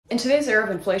In today's era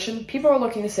of inflation, people are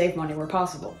looking to save money where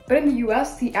possible. But in the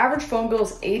US, the average phone bill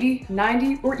is $80,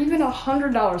 $90, or even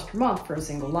 $100 per month for a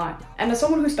single line. And as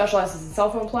someone who specializes in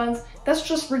cell phone plans, that's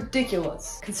just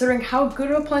ridiculous, considering how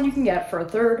good of a plan you can get for a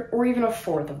third or even a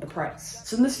fourth of the price.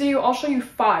 So in this video, I'll show you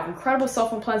 5 incredible cell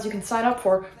phone plans you can sign up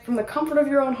for from the comfort of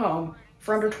your own home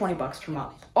for under 20 bucks per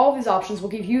month. All of these options will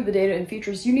give you the data and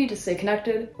features you need to stay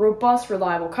connected, robust,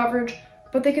 reliable coverage,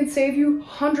 but they can save you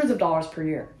hundreds of dollars per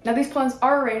year. Now, these plans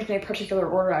are arranged in a particular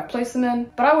order I've placed them in,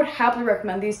 but I would happily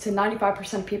recommend these to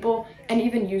 95% of people and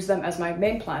even use them as my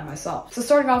main plan myself. So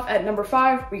starting off at number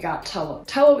 5, we got Tello.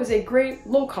 Tello is a great,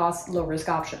 low-cost, low-risk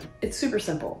option. It's super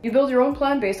simple. You build your own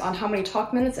plan based on how many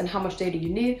talk minutes and how much data you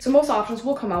need, so most options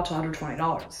will come out to under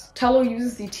 $20. Tello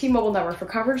uses the T-Mobile network for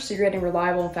coverage, so you're getting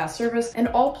reliable and fast service, and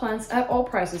all plans at all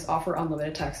prices offer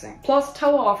unlimited texting. Plus,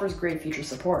 Tello offers great feature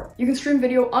support. You can stream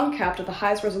video uncapped at the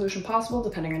highest resolution possible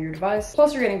depending on your device.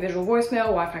 Plus, you're getting visual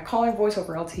voicemail, Wi-Fi calling, voice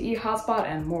over LTE, hotspot,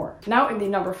 and more. Now in the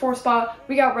number 4 spot,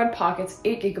 we got Red Pocket's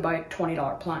 8GB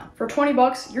 $20 plan. For 20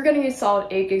 bucks, you're getting a solid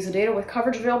 8 gigs of data with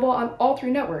coverage available on all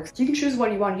 3 networks. You can choose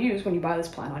what you want to use when you buy this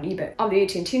plan on eBay. On the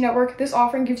at&t network, this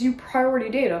offering gives you priority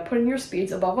data, putting your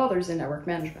speeds above others in network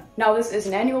management. Now, this is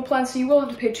an annual plan, so you will have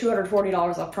to pay $240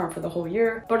 upfront for the whole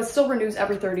year, but it still renews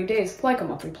every 30 days like a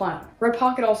monthly plan. Red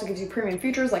Pocket also gives you premium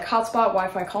features like hotspot,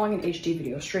 Wi-Fi calling, and HD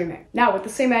video streaming. Now, with the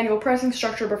same annual pricing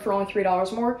structure but for only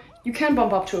 $3 more, you can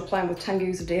bump up to a plan with 10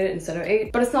 gigs of data instead of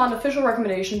 8, but it's not an official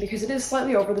recommendation because it is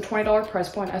slightly over the $20 price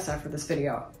point I set for this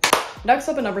video. Next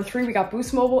up at number 3, we got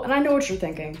Boost Mobile, and I know what you're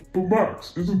thinking. But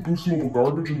Max, isn't Boost Mobile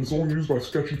garbage and it's only used by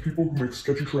sketchy people who make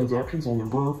sketchy transactions on their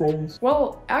burner phones?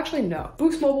 Well, actually no.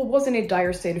 Boost Mobile was in a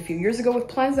dire state a few years ago with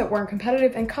plans that weren't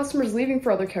competitive and customers leaving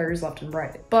for other carriers left and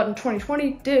right. But in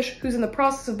 2020, Dish, who's in the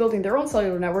process of building their own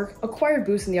cellular network, acquired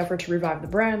Boost in the effort to revive the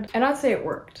brand, and I'd say it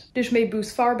worked. Dish made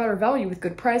Boost far better value with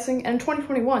good pricing, and in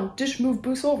 2021, Dish moved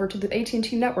Boost over to the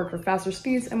at&t network for faster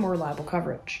speeds and more reliable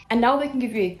coverage. And now they can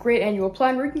give you a great annual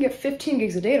plan where you can get 15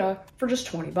 gigs of data for just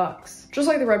 20 bucks. Just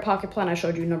like the Red Pocket plan I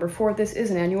showed you in number 4, this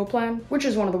is an annual plan, which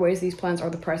is one of the ways these plans are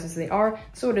the prices they are,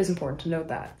 so it is important to note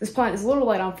that. This plan is a little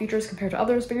light on features compared to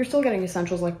others, but you're still getting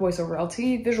essentials like voice over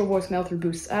LTE, visual voicemail through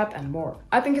Boost's app, and more.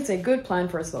 I think it's a good plan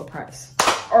for its low price.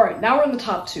 Alright, now we're in the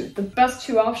top 2, the best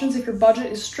 2 options if your budget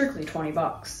is strictly 20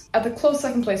 bucks. At the close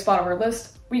second place spot of our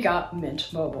list, we got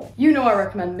Mint Mobile. You know I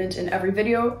recommend Mint in every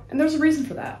video, and there's a reason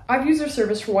for that. I've used their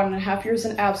service for 1.5 years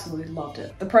and absolutely loved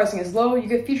it. The pricing is low, you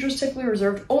get features typically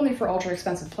reserved only for ultra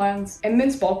expensive plans, and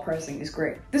Mint's bulk pricing is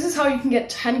great. This is how you can get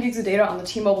 10 gigs of data on the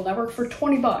T-Mobile network for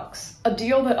 20 bucks, a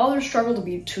deal that others struggle to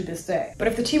beat to this day. But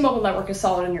if the T-Mobile network is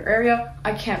solid in your area,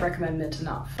 I can't recommend Mint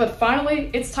enough. But finally,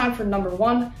 it's time for number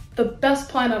 1, the best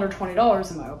plan under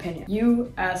 $20 in my opinion,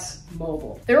 US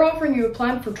Mobile. They're offering you a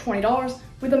plan for $20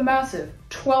 with a massive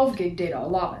 12 gig data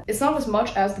allotment. It's not as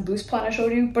much as the Boost plan I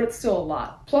showed you, but it's still a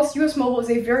lot. Plus, US Mobile is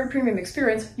a very premium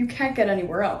experience you can't get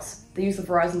anywhere else. They use the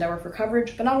Verizon network for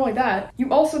coverage, but not only that,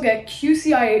 you also get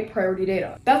QCI8 priority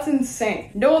data. That's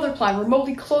insane. No other plan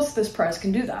remotely close to this price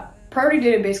can do that. Priority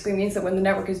data basically means that when the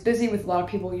network is busy with a lot of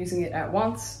people using it at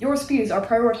once, your speeds are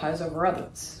prioritized over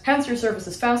others. Hence, your service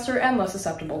is faster and less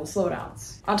susceptible to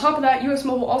slowdowns. On top of that, US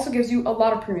Mobile also gives you a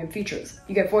lot of premium features.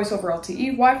 You get voice over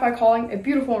LTE, Wi-Fi calling, a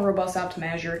beautiful and robust app to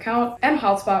manage your account, and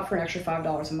hotspot for an extra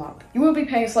 $5 a month. You will be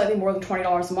paying slightly more than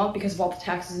 $20 a month because of all the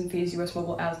taxes and fees US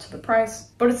Mobile adds to the price,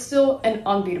 but it's still an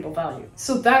unbeatable value.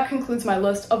 So that concludes my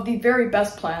list of the very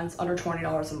best plans under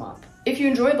 $20 a month. If you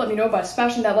enjoyed, let me know by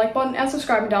smashing that like button and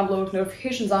subscribing down below with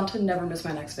notifications on to never miss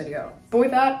my next video. But with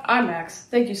that, I'm Max.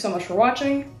 Thank you so much for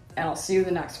watching, and I'll see you in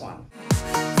the next one.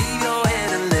 Leave your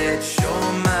head and let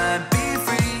your mind be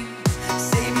free.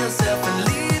 Save yourself and